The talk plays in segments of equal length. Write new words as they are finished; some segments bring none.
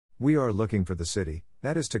We are looking for the city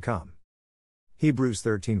that is to come. Hebrews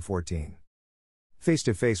 13:14. Face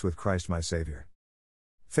to face with Christ my Savior.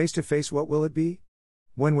 Face to face, what will it be?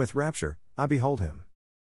 When with rapture, I behold him.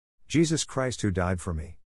 Jesus Christ who died for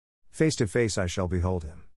me. Face to face I shall behold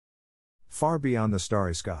him. Far beyond the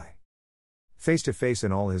starry sky. Face to face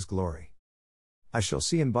in all his glory. I shall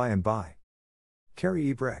see him by and by.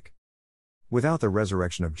 Carrie E. Breck. Without the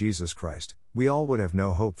resurrection of Jesus Christ, we all would have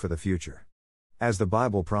no hope for the future. As the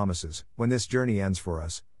Bible promises, when this journey ends for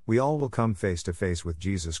us, we all will come face to face with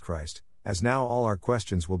Jesus Christ, as now all our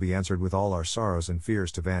questions will be answered with all our sorrows and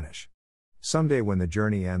fears to vanish. Someday when the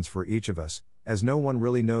journey ends for each of us, as no one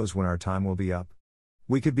really knows when our time will be up.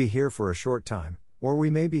 We could be here for a short time, or we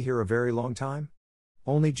may be here a very long time.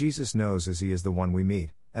 Only Jesus knows, as he is the one we meet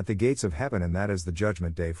at the gates of heaven, and that is the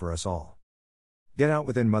judgment day for us all. Get out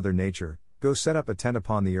within Mother Nature, go set up a tent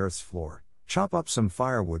upon the earth's floor, chop up some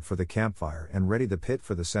firewood for the campfire and ready the pit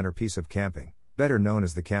for the centerpiece of camping, better known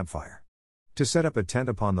as the campfire. To set up a tent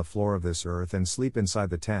upon the floor of this earth and sleep inside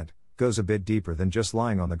the tent, goes a bit deeper than just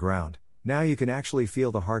lying on the ground. Now you can actually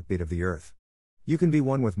feel the heartbeat of the earth. You can be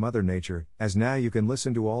one with Mother Nature, as now you can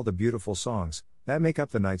listen to all the beautiful songs that make up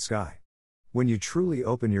the night sky. When you truly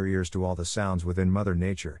open your ears to all the sounds within Mother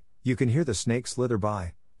Nature, you can hear the snake slither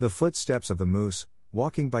by, the footsteps of the moose,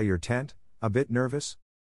 walking by your tent. A bit nervous?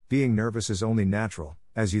 Being nervous is only natural,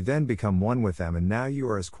 as you then become one with them, and now you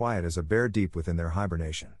are as quiet as a bear deep within their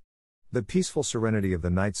hibernation. The peaceful serenity of the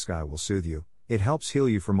night sky will soothe you. It helps heal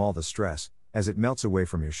you from all the stress, as it melts away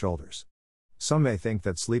from your shoulders. Some may think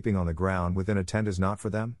that sleeping on the ground within a tent is not for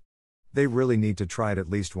them. They really need to try it at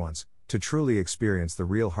least once, to truly experience the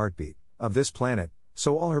real heartbeat of this planet,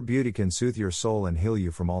 so all her beauty can soothe your soul and heal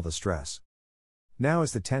you from all the stress. Now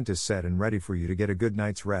as the tent is set and ready for you to get a good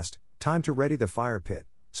night's rest, time to ready the fire pit,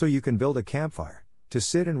 so you can build a campfire, to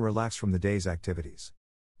sit and relax from the day's activities.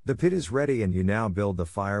 The pit is ready and you now build the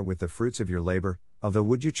fire with the fruits of your labor, of the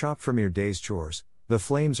wood you chopped from your day's chores. The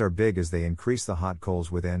flames are big as they increase the hot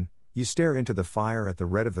coals within. You stare into the fire at the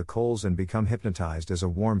red of the coals and become hypnotized as a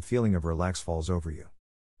warm feeling of relax falls over you.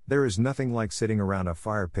 There is nothing like sitting around a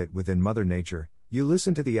fire pit within Mother Nature. You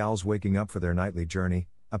listen to the owls waking up for their nightly journey,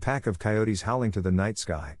 a pack of coyotes howling to the night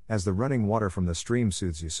sky, as the running water from the stream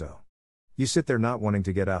soothes you so. You sit there not wanting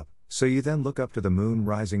to get up, so you then look up to the moon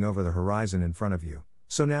rising over the horizon in front of you.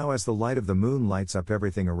 So now as the light of the moon lights up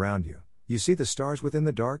everything around you, you see the stars within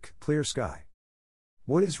the dark, clear sky.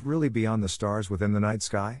 What is really beyond the stars within the night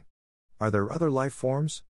sky? Are there other life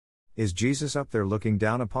forms? Is Jesus up there looking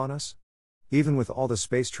down upon us? Even with all the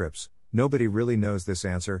space trips, nobody really knows this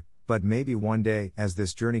answer, but maybe one day, as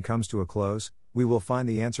this journey comes to a close, we will find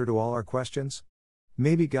the answer to all our questions.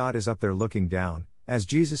 Maybe God is up there looking down, as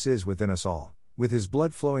Jesus is within us all, with his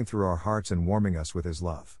blood flowing through our hearts and warming us with his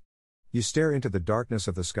love. You stare into the darkness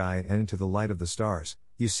of the sky and into the light of the stars.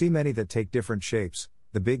 You see many that take different shapes,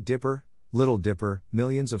 the Big Dipper, Little Dipper,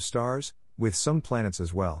 millions of stars, with some planets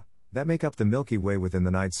as well, that make up the Milky Way within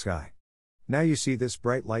the night sky. Now you see this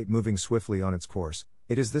bright light moving swiftly on its course.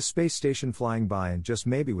 It is this space station flying by, and just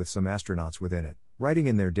maybe with some astronauts within it, writing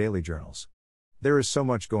in their daily journals. There is so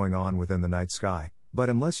much going on within the night sky, but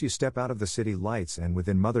unless you step out of the city lights and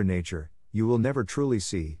within Mother Nature, you will never truly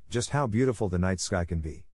see just how beautiful the night sky can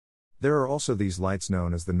be. There are also these lights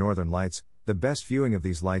known as the Northern Lights. The best viewing of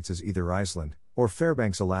these lights is either Iceland or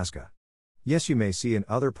Fairbanks, Alaska. Yes, you may see in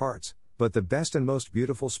other parts, but the best and most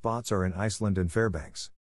beautiful spots are in Iceland and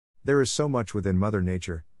Fairbanks. There is so much within Mother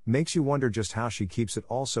Nature, makes you wonder just how she keeps it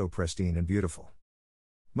all so pristine and beautiful.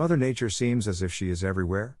 Mother Nature seems as if she is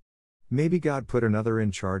everywhere. Maybe God put another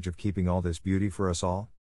in charge of keeping all this beauty for us all?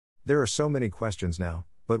 There are so many questions now,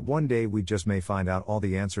 but one day we just may find out all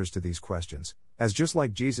the answers to these questions, as just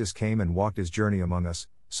like Jesus came and walked his journey among us,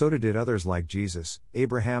 so did others like Jesus,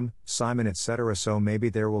 Abraham, Simon, etc. So maybe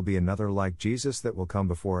there will be another like Jesus that will come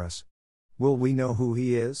before us. Will we know who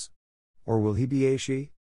he is? Or will he be a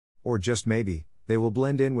she? Or just maybe, they will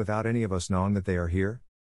blend in without any of us knowing that they are here?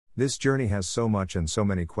 This journey has so much and so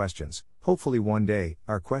many questions. Hopefully one day,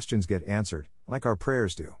 our questions get answered, like our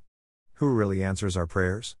prayers do. Who really answers our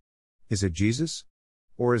prayers? Is it Jesus?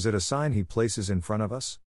 Or is it a sign he places in front of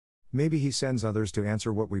us? Maybe he sends others to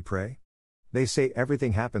answer what we pray? They say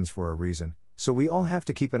everything happens for a reason, so we all have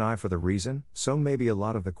to keep an eye for the reason, so maybe a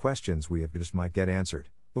lot of the questions we have just might get answered,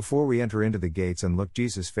 before we enter into the gates and look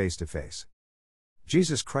Jesus face to face.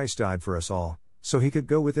 Jesus Christ died for us all, so he could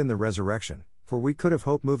go within the resurrection, for we could have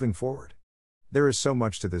hope moving forward. There is so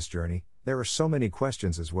much to this journey, there are so many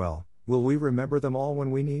questions as well. Will we remember them all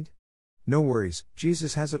when we need? No worries,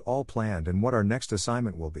 Jesus has it all planned and what our next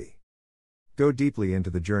assignment will be. Go deeply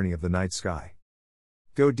into the journey of the night sky.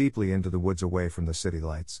 Go deeply into the woods away from the city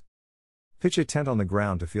lights. Pitch a tent on the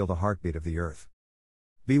ground to feel the heartbeat of the earth.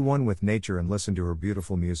 Be one with nature and listen to her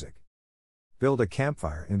beautiful music. Build a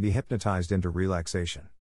campfire and be hypnotized into relaxation.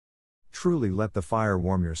 Truly let the fire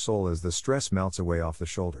warm your soul as the stress melts away off the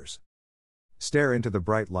shoulders. Stare into the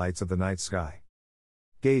bright lights of the night sky.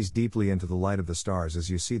 Gaze deeply into the light of the stars as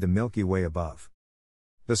you see the Milky Way above.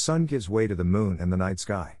 The sun gives way to the moon and the night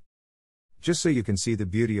sky. Just so you can see the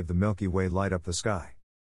beauty of the Milky Way light up the sky.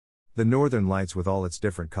 The northern lights with all its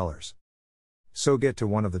different colors. So get to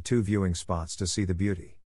one of the 2 viewing spots to see the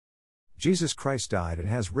beauty. Jesus Christ died and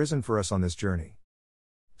has risen for us on this journey.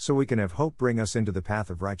 So we can have hope bring us into the path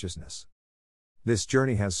of righteousness. This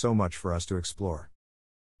journey has so much for us to explore.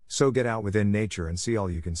 So get out within nature and see all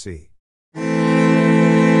you can see.